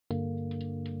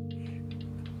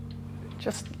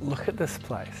Just look at this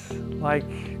place. Like,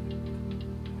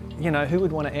 you know, who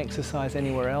would want to exercise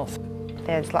anywhere else?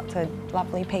 There's lots of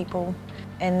lovely people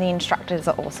and the instructors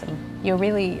are awesome. You're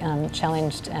really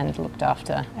challenged and looked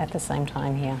after at the same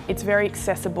time here. It's very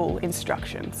accessible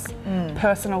instructions,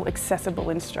 personal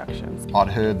accessible instructions. I'd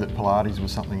heard that Pilates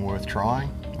was something worth trying.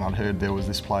 I'd heard there was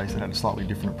this place that had a slightly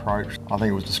different approach. I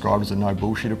think it was described as a no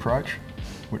bullshit approach,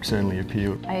 which certainly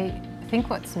appealed. I think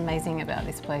what's amazing about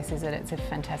this place is that it's a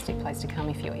fantastic place to come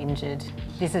if you're injured.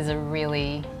 This is a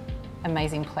really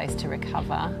amazing place to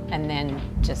recover and then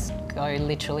just go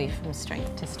literally from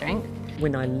strength to strength.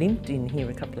 When I limped in here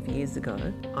a couple of years ago,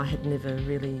 I had never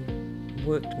really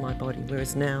worked my body,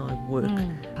 whereas now I work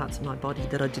parts of my body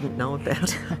that I didn't know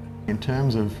about. In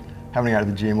terms of having to go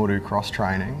to the gym or do cross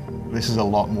training, this is a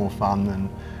lot more fun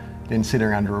than sitting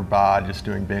under a bar just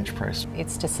doing bench press.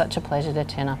 It's just such a pleasure to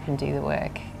turn up and do the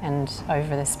work, and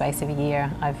over the space of a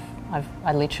year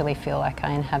I literally feel like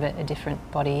I inhabit a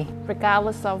different body.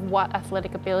 Regardless of what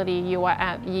athletic ability you are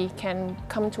at, you can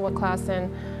come to a class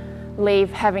and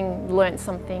leave having learnt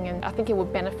something, and I think it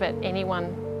would benefit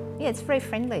anyone. Yeah, it's very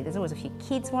friendly. There's always a few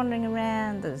kids wandering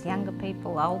around, there's younger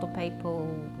people, older people,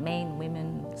 men,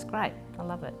 women. It's great, I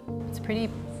love it. It's pretty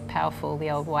powerful, the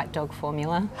old white dog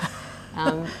formula.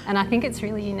 And I think it's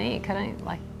really unique.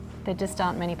 There just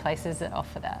aren't many places that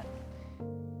offer that.